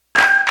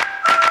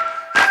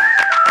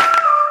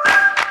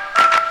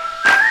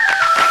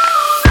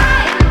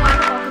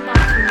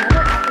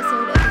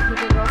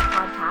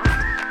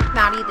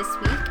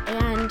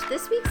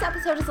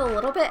episode is a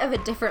little bit of a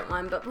different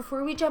one, but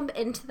before we jump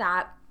into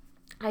that,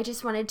 I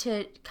just wanted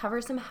to cover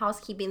some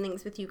housekeeping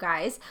things with you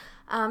guys.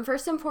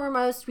 First and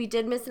foremost, we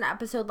did miss an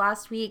episode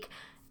last week.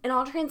 In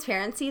all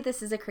transparency,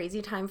 this is a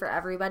crazy time for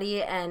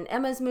everybody, and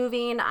Emma's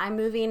moving, I'm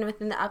moving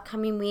within the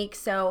upcoming week,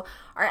 so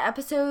our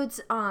episodes,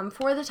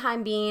 for the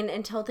time being,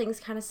 until things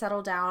kind of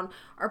settle down,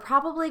 are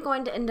probably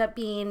going to end up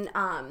being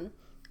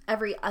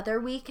every other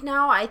week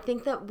now. I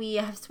think that we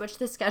have switched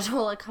the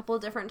schedule a couple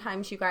different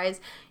times, you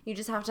guys. You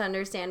just have to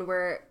understand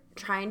we're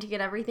trying to get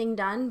everything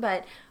done,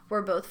 but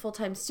we're both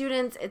full-time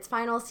students. It's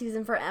final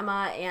season for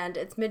Emma, and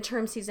it's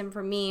midterm season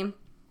for me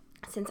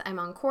since I'm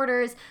on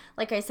quarters.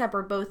 Like I said,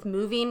 we're both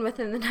moving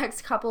within the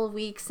next couple of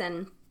weeks,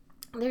 and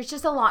there's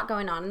just a lot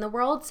going on in the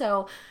world,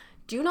 so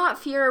do not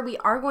fear. We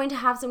are going to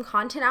have some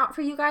content out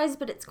for you guys,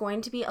 but it's going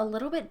to be a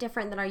little bit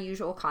different than our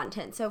usual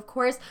content. So, of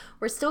course,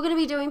 we're still going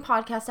to be doing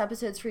podcast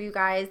episodes for you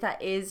guys.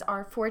 That is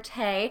our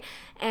forte,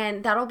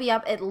 and that'll be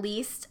up at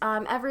least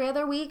every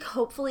other week,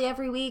 hopefully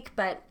every week,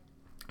 but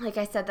like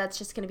I said, that's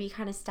just going to be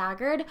kind of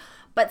staggered.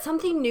 But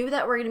something new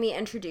that we're going to be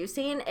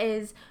introducing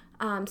is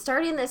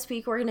starting this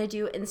week, we're going to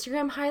do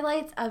Instagram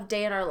highlights of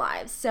day in our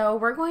lives. So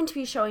we're going to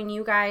be showing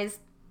you guys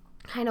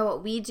kind of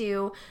what we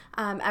do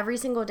every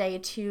single day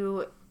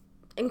to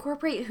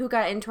incorporate who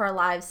got into our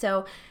lives.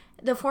 So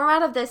the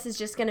format of this is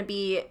just going to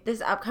be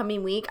this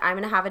upcoming week. I'm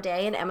going to have a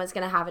day and Emma's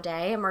going to have a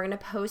day, and we're going to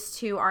post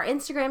to our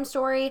Instagram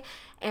story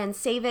and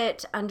save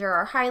it under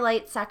our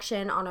highlights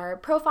section on our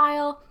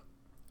profile,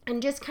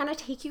 and just kind of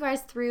take you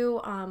guys through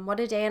what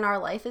a day in our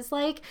life is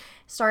like,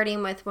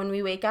 starting with when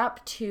we wake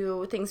up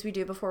to things we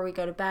do before we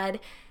go to bed.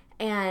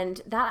 And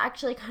that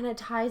actually kind of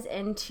ties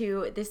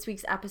into this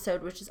week's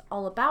episode, which is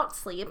all about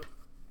sleep.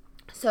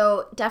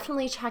 So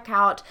definitely check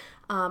out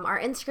our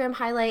Instagram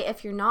highlight.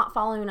 If you're not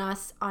following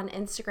us on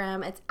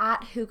Instagram, it's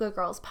at Hygge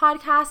Girls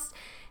Podcast.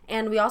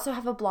 And we also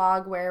have a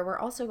blog where we're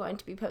also going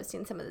to be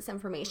posting some of this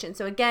information.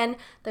 So again,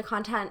 the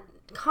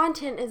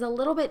content is a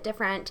little bit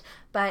different,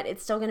 but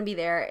it's still going to be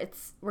there.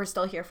 We're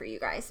still here for you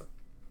guys.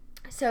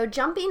 So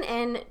jumping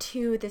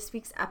into this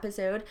week's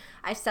episode,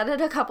 I've said it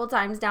a couple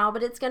times now,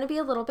 but it's going to be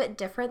a little bit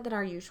different than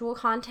our usual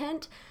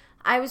content.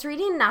 I was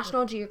reading a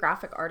National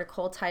Geographic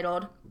article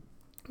titled,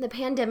 "The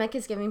Pandemic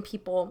is Giving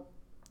People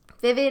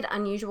Vivid,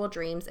 Unusual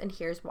Dreams, and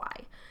Here's Why."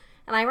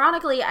 And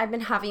ironically, I've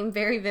been having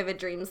very vivid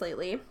dreams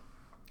lately.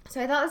 So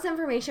I thought this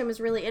information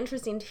was really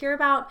interesting to hear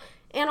about,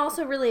 and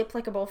also really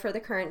applicable for the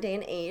current day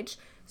and age.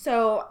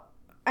 So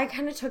I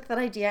kind of took that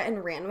idea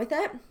and ran with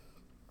it.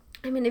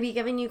 I'm going to be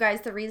giving you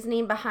guys the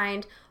reasoning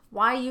behind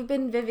why you've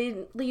been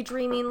vividly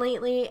dreaming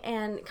lately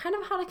and kind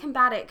of how to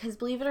combat it, because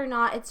believe it or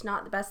not, it's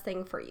not the best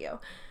thing for you.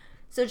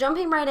 So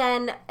jumping right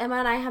in, Emma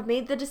and I have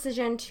made the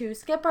decision to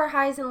skip our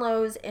highs and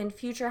lows and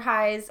future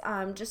highs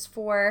just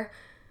for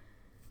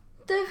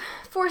the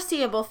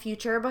foreseeable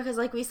future, because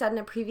like we said in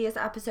a previous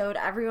episode,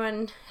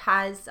 everyone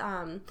has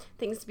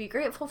things to be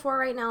grateful for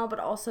right now, but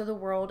also the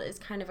world is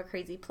kind of a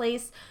crazy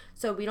place,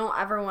 so we don't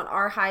ever want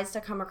our highs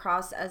to come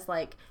across as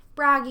like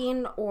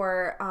bragging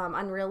or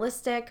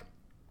unrealistic,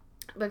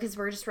 because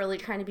we're just really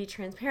trying to be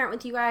transparent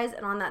with you guys.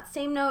 And on that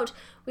same note,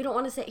 we don't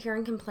want to sit here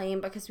and complain,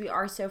 because we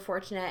are so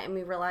fortunate and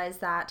we realize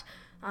that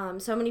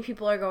so many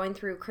people are going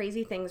through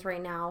crazy things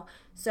right now.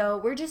 So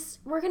we're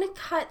going to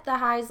cut the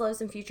highs, lows,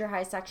 and future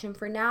highs section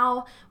for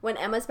now. When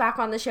Emma's back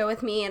on the show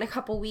with me in a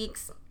couple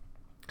weeks,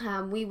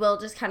 we will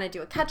just kind of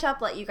do a catch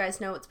up, let you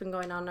guys know what's been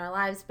going on in our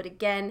lives. But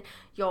again,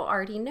 you'll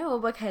already know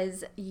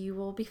because you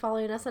will be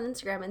following us on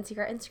Instagram and see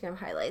our Instagram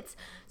highlights.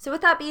 So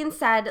with that being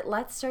said,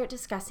 let's start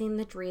discussing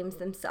the dreams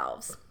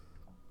themselves.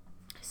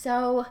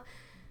 So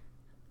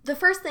the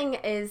first thing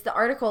is, the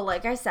article,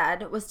 like I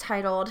said, was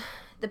titled,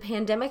 "The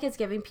Pandemic is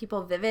Giving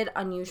People Vivid,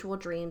 Unusual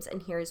Dreams,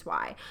 and Here's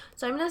Why."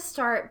 So I'm going to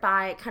start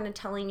by kind of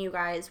telling you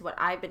guys what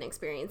I've been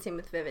experiencing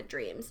with vivid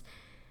dreams.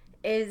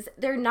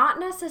 They're not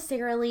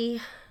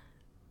necessarily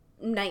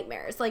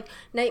nightmares. Like,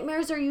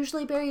 nightmares are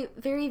usually very,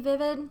 very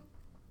vivid,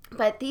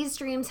 but these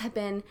dreams have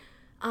been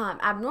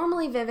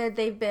abnormally vivid.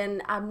 They've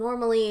been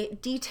abnormally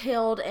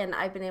detailed, and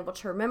I've been able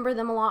to remember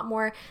them a lot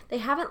more. They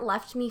haven't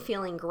left me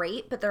feeling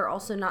great, but they're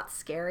also not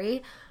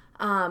scary.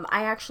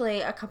 I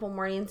actually, a couple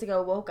mornings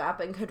ago, woke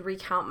up and could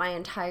recount my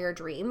entire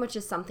dream, which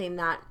is something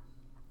that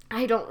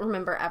I don't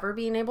remember ever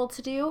being able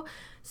to do.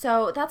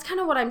 So that's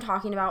kind of what I'm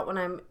talking about when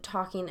I'm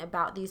talking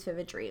about these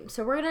vivid dreams.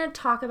 So we're going to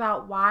talk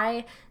about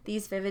why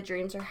these vivid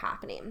dreams are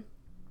happening.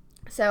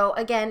 So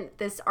again,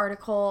 this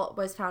article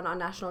was found on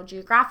National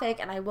Geographic,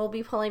 and I will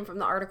be pulling from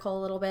the article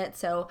a little bit,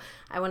 so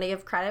I want to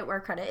give credit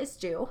where credit is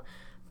due.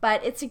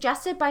 But it's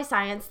suggested by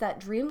science that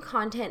dream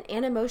content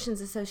and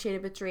emotions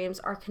associated with dreams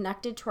are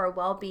connected to our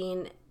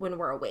well-being when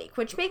we're awake,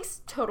 which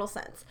makes total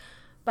sense.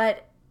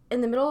 But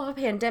in the middle of a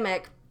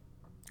pandemic,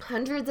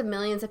 hundreds of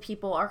millions of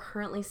people are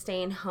currently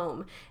staying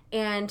home,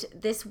 and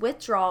this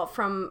withdrawal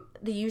from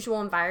the usual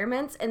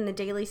environments and the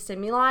daily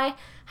stimuli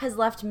has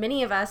left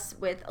many of us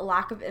with a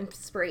lack of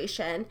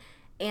inspiration,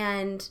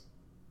 and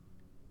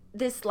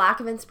this lack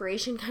of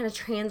inspiration kind of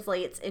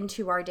translates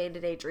into our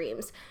day-to-day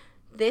dreams.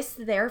 This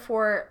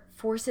therefore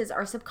forces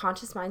our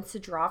subconscious minds to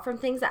draw from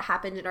things that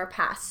happened in our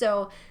past.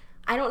 So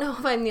I don't know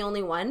if I'm the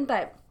only one,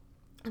 but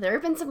there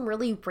have been some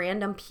really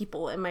random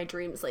people in my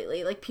dreams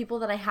lately, like people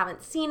that I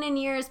haven't seen in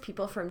years,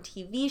 people from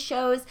TV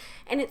shows,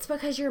 and it's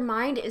because your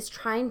mind is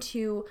trying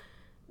to,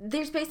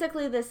 there's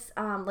basically this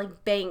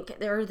like bank,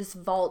 or this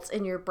vault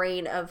in your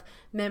brain of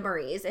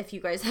memories. If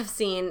you guys have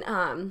seen,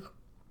 oh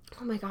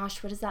my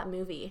gosh, what is that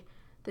movie?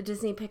 The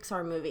Disney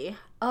Pixar movie.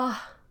 Oh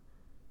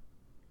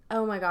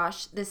my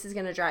gosh, this is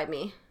gonna drive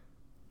me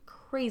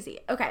crazy.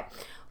 Okay,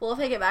 well, if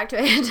I get back to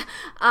it,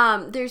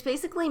 there's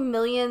basically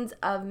millions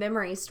of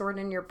memories stored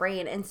in your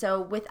brain, and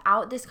so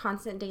without this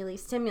constant daily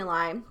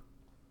stimuli,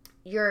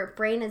 your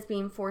brain is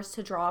being forced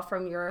to draw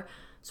from your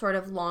sort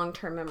of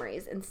long-term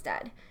memories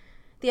instead.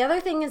 The other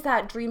thing is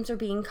that dreams are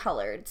being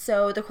colored.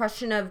 So the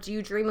question of do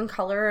you dream in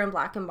color or in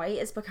black and white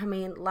is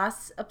becoming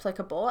less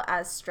applicable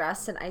as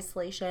stress and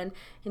isolation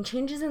and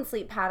changes in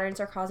sleep patterns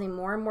are causing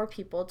more and more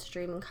people to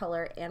dream in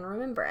color and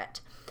remember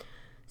it.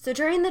 So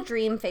during the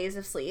dream phase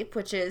of sleep,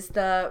 which is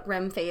the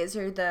REM phase,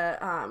 or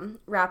the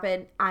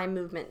rapid eye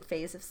movement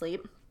phase of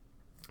sleep,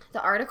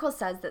 the article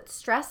says that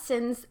stress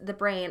sends the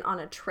brain on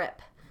a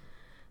trip.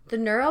 The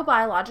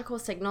neurobiological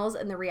signals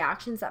and the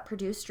reactions that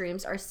produce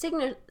dreams are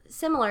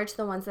similar to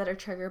the ones that are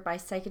triggered by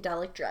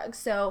psychedelic drugs.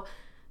 So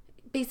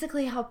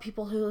basically how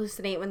people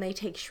hallucinate when they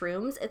take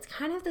shrooms, it's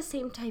kind of the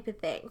same type of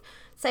thing.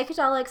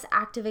 Psychedelics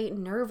activate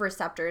nerve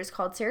receptors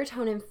called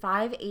serotonin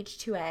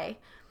 5-H2A,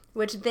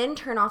 which then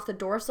turn off the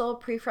dorsal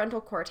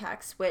prefrontal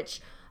cortex,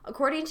 which,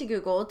 according to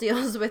Google,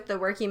 deals with the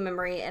working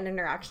memory and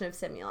interaction of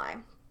stimuli.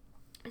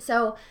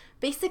 So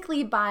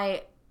basically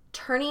by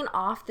turning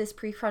off this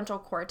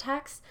prefrontal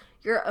cortex,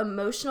 your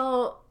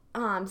emotional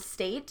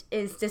state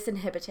is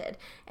disinhibited.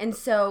 And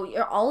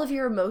so all of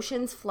your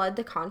emotions flood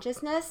the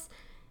consciousness,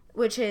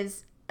 which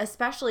is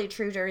especially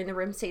true during the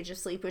REM stage of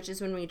sleep, which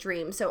is when we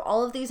dream. So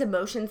all of these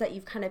emotions that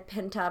you've kind of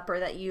pent up or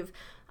that you've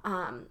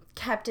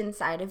kept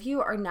inside of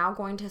you are now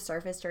going to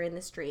surface during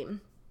this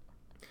dream.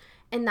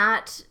 And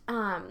that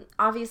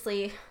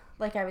obviously,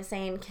 like I was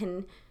saying,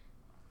 can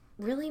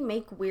really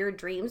make weird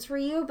dreams for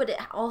you, but it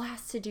all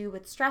has to do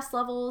with stress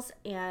levels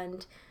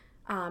and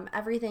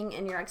everything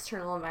in your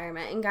external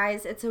environment. And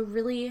guys, it's a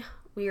really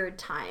weird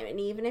time. And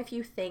even if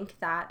you think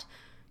that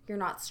you're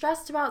not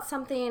stressed about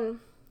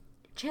something,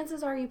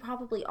 chances are you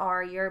probably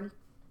are. You're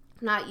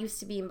not used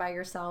to being by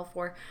yourself,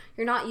 or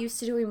you're not used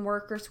to doing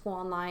work or school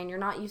online. You're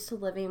not used to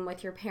living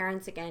with your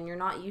parents again. You're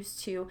not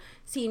used to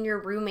seeing your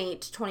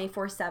roommate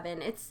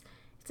 24/7. It's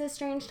a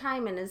strange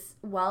time, and as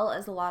well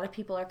as a lot of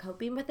people are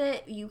coping with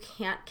it, you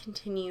can't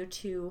continue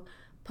to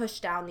push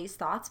down these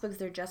thoughts because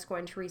they're just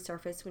going to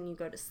resurface when you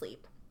go to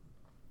sleep.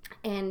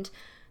 And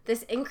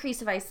this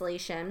increase of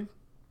isolation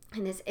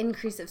and this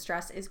increase of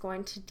stress is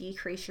going to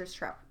decrease your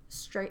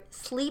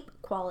sleep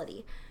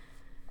quality.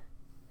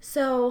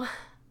 So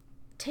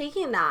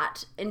taking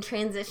that and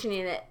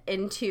transitioning it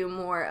into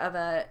more of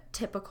a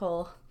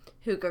typical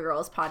Hookah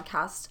Girls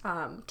podcast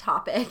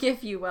topic,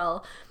 if you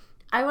will,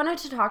 I wanted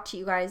to talk to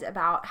you guys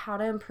about how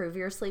to improve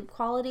your sleep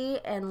quality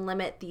and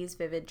limit these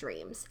vivid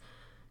dreams.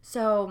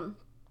 So,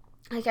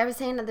 like I was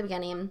saying at the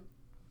beginning,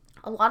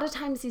 a lot of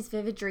times these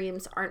vivid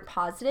dreams aren't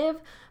positive,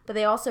 but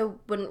they also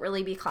wouldn't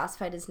really be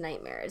classified as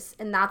nightmares.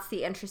 And that's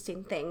the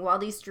interesting thing. While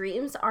these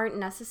dreams aren't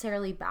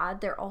necessarily bad,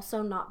 they're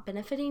also not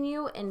benefiting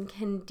you and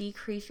can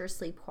decrease your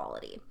sleep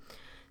quality.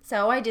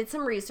 So I did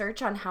some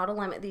research on how to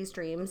limit these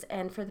dreams,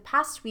 and for the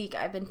past week,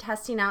 I've been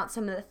testing out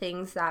some of the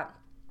things that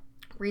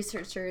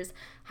researchers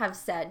have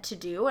said to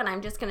do, and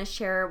I'm just going to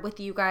share with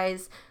you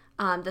guys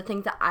the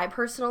things that I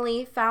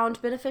personally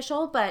found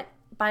beneficial, but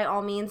by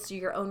all means, do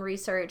your own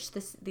research.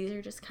 These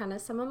are just kind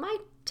of some of my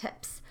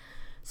tips.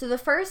 So the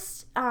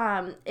first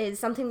is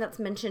something that's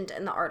mentioned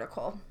in the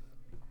article.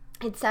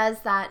 It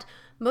says that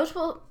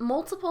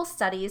multiple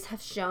studies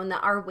have shown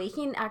that our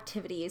waking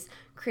activities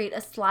create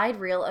a slide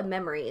reel of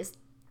memories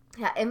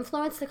that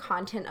influence the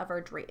content of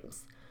our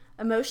dreams.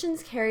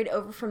 Emotions carried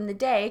over from the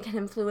day can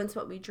influence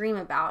what we dream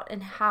about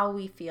and how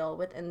we feel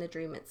within the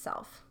dream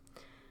itself.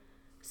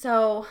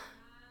 So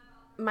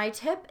my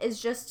tip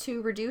is just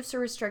to reduce or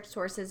restrict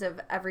sources of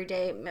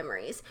everyday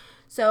memories.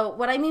 So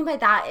what I mean by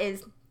that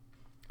is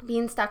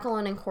being stuck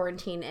alone in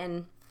quarantine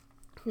and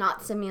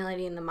not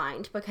stimulating the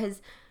mind,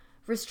 because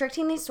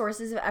restricting these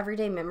sources of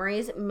everyday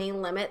memories may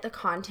limit the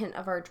content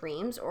of our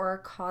dreams or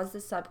cause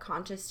the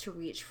subconscious to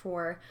reach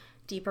for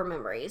deeper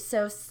memories.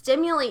 So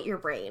stimulate your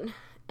brain.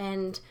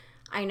 And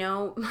I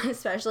know,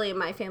 especially in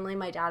my family,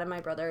 my dad and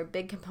my brother are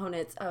big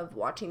components of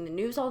watching the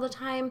news all the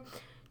time.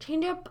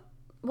 Change up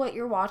what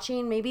you're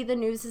watching. Maybe the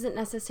news isn't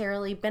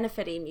necessarily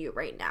benefiting you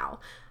right now.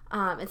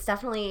 It's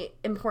definitely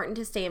important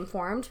to stay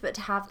informed, but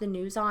to have the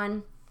news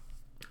on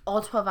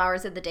all 12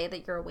 hours of the day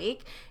that you're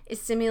awake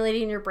is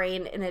stimulating your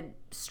brain in a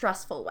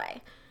stressful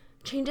way.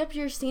 Change up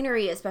your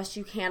scenery as best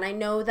you can. I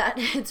know that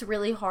it's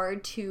really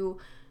hard to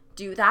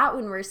do that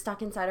when we're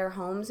stuck inside our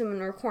homes and when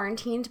we're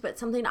quarantined, but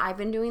something I've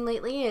been doing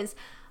lately is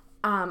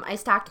I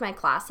stacked my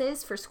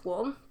classes for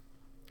school.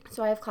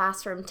 So I have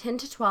class from 10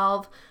 to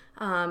 12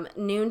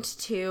 noon to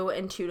 2,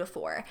 and 2 to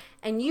 4.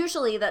 And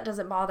usually that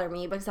doesn't bother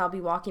me because I'll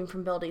be walking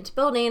from building to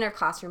building or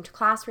classroom to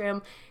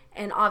classroom.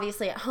 And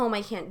obviously at home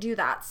I can't do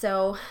that.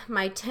 So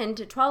my 10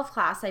 to 12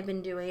 class I've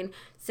been doing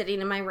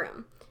sitting in my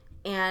room.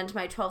 And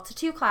my 12 to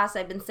 2 class,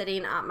 I've been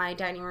sitting at my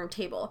dining room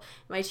table.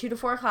 My 2 to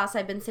 4 class,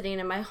 I've been sitting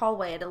in my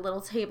hallway at a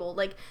little table.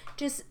 Like,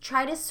 just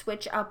try to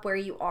switch up where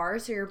you are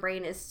so your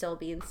brain is still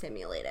being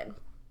stimulated.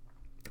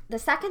 The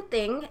second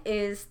thing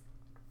is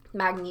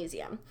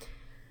magnesium.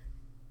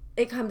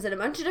 It comes in a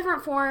bunch of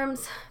different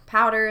forms: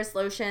 powders,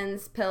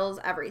 lotions, pills,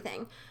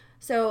 everything.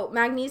 So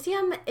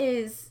magnesium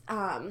is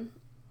I'm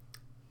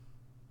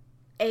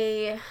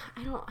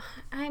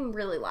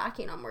really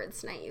lacking on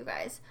words tonight, you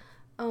guys.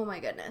 Oh my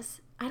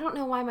goodness. I don't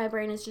know why my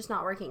brain is just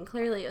not working.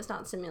 Clearly, it's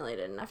not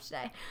stimulated enough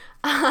today.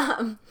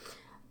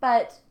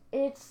 But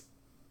it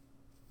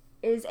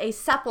is a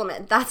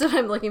supplement. That's what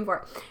I'm looking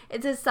for.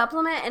 It's a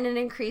supplement, and it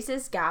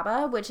increases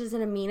GABA, which is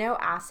an amino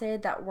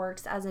acid that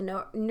works as a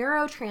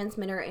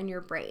neurotransmitter in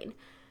your brain.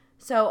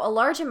 So a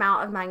large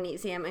amount of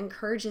magnesium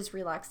encourages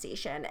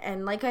relaxation.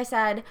 And like I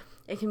said,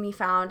 it can be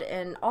found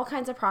in all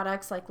kinds of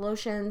products like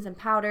lotions and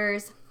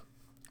powders.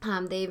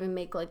 They even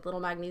make like little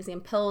magnesium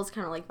pills,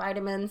 kind of like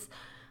vitamins.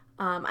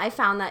 I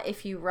found that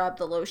if you rub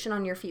the lotion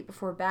on your feet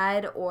before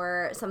bed,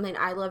 or something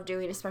I love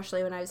doing,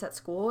 especially when I was at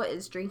school,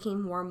 is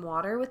drinking warm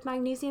water with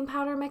magnesium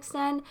powder mixed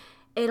in.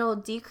 It'll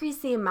decrease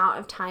the amount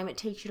of time it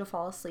takes you to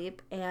fall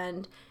asleep,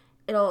 and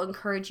it'll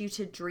encourage you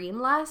to dream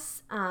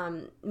less,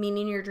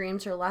 meaning your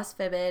dreams are less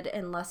vivid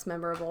and less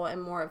memorable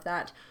and more of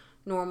that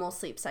normal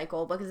sleep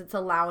cycle, because it's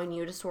allowing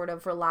you to sort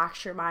of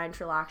relax your mind,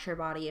 relax your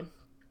body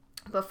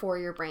before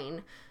your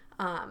brain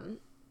kind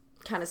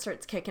of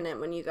starts kicking in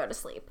when you go to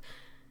sleep.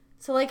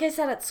 So like I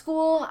said, at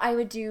school, I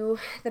would do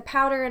the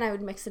powder and I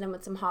would mix it in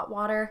with some hot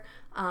water.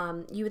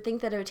 You would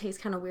think that it would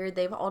taste kind of weird.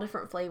 They have all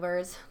different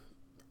flavors.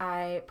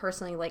 I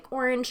personally like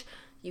orange.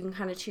 You can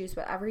kind of choose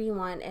whatever you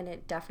want, and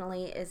it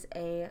definitely is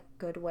a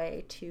good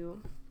way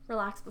to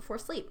relax before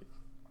sleep.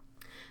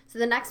 So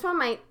the next one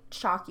might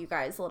shock you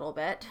guys a little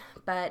bit,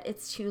 but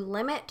it's to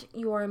limit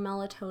your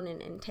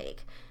melatonin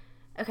intake.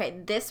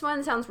 Okay, this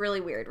one sounds really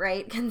weird,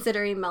 right?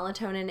 Considering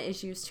melatonin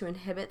is used to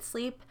inhibit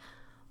sleep.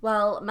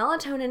 Well,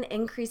 melatonin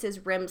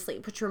increases REM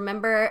sleep, which,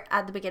 remember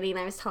at the beginning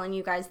I was telling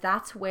you guys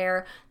that's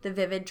where the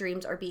vivid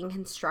dreams are being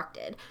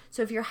constructed.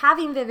 So if you're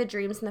having vivid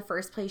dreams in the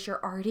first place,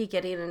 you're already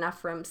getting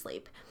enough REM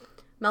sleep.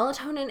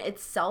 Melatonin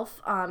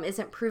itself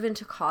isn't proven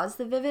to cause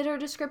the vivid or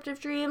descriptive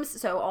dreams.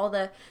 So all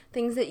the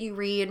things that you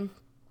read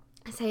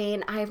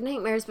saying, I have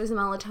nightmares because of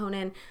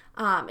melatonin,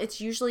 it's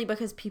usually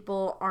because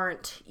people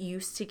aren't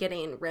used to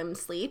getting REM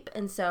sleep.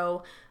 And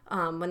so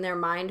when their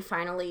mind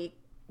finally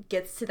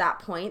gets to that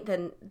point,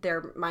 then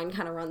their mind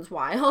kind of runs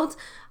wild.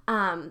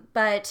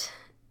 But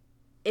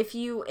if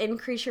you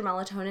increase your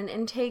melatonin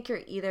intake,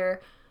 you're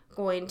either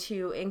going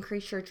to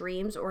increase your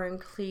dreams or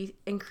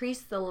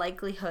increase the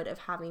likelihood of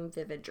having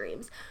vivid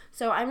dreams.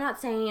 So I'm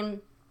not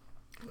saying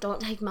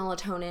don't take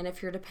melatonin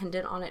if you're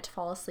dependent on it to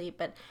fall asleep,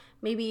 but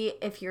maybe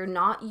if you're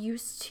not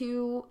used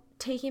to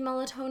taking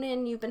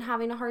melatonin, you've been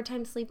having a hard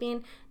time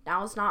sleeping,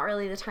 now is not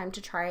really the time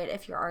to try it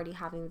if you're already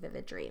having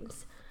vivid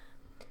dreams.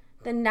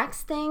 The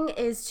next thing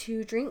is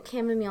to drink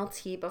chamomile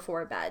tea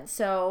before bed.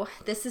 So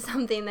this is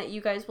something that you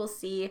guys will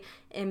see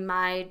in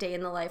my day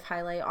in the life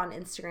highlight on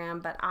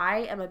Instagram, but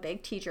I am a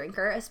big tea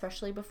drinker,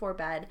 especially before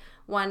bed.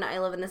 One, I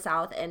live in the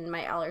South and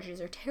my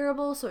allergies are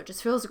terrible, so it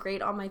just feels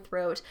great on my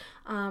throat.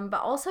 But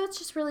also it's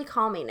just really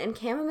calming. And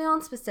chamomile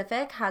in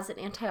specific has an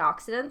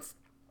antioxidant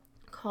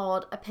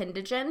called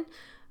appendagin,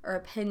 or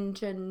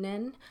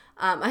appendagin.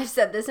 I've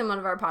said this in one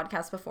of our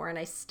podcasts before and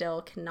I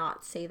still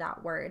cannot say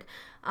that word.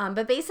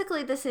 But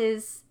basically this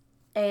is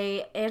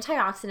a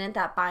antioxidant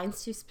that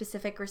binds to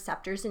specific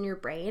receptors in your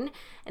brain,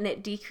 and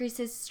it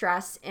decreases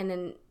stress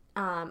and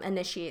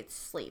initiates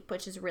sleep,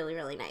 which is really,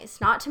 really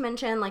nice. Not to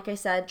mention, like I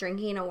said,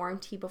 drinking a warm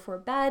tea before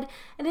bed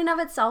in and of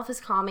itself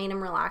is calming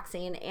and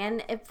relaxing,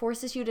 and it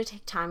forces you to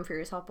take time for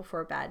yourself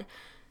before bed.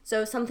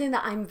 So something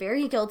that I'm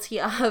very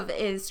guilty of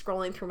is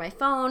scrolling through my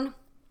phone,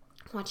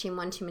 watching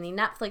one too many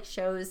Netflix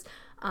shows,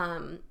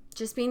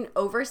 just being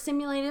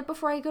overstimulated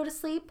before I go to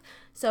sleep.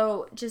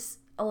 So just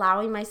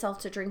allowing myself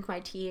to drink my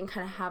tea and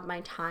kind of have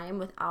my time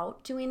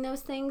without doing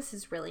those things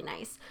is really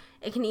nice.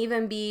 It can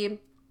even be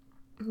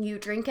you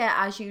drink it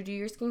as you do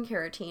your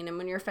skincare routine, and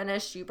when you're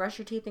finished, you brush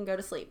your teeth and go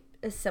to sleep.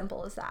 As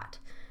simple as that.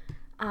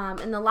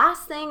 And the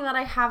last thing that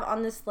I have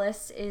on this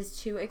list is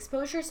to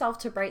expose yourself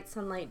to bright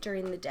sunlight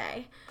during the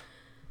day.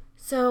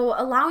 So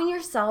allowing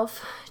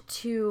yourself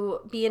to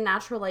be in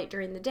natural light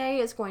during the day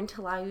is going to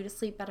allow you to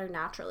sleep better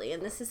naturally.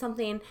 And this is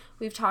something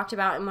we've talked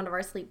about in one of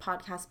our sleep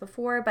podcasts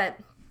before, but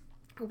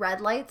red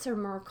lights are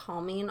more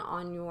calming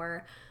on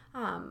your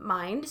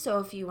mind. So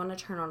if you want to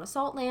turn on a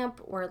salt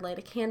lamp or light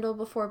a candle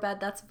before bed,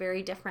 that's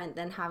very different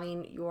than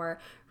having your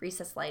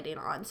recessed lighting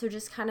on. So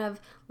just kind of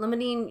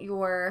limiting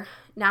your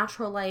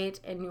natural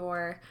light and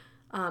your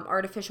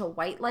artificial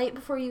white light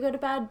before you go to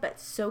bed, but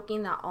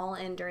soaking that all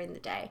in during the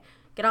day.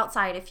 Get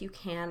outside if you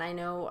can. I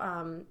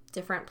know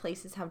different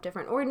places have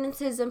different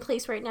ordinances in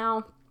place right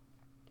now,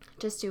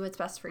 just do what's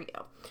best for you.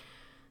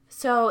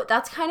 So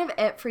that's kind of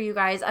it for you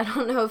guys. I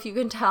don't know if you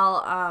can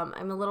tell,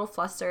 I'm a little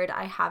flustered.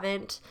 I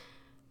haven't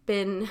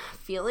been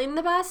feeling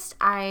the best.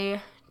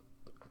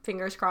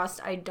 Fingers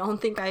crossed, I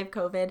don't think I have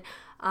COVID.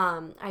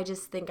 I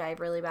just think I have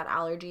really bad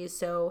allergies.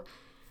 So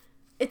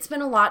it's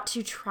been a lot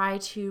to try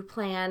to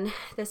plan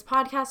this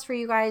podcast for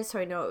you guys. So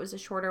I know it was a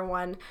shorter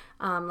one.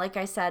 Like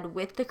I said,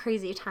 with the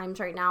crazy times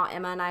right now,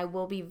 Emma and I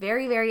will be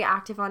very, very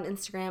active on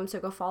Instagram.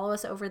 So go follow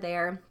us over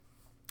there.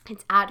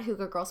 It's at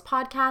Hygge Girls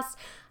Podcast.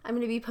 I'm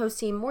going to be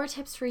posting more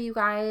tips for you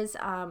guys.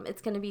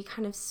 It's going to be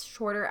kind of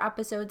shorter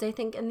episodes, I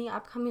think, in the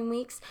upcoming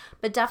weeks.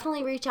 But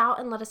definitely reach out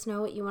and let us know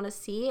what you want to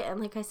see.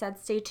 And like I said,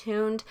 stay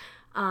tuned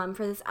for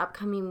this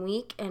upcoming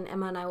week. And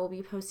Emma and I will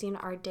be posting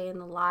our day in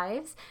the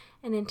lives.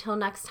 And until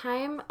next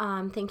time,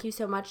 thank you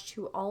so much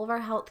to all of our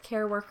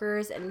healthcare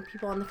workers and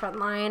people on the front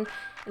line.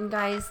 And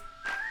guys,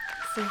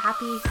 stay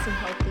happy, stay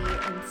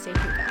healthy, and stay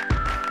Hygge.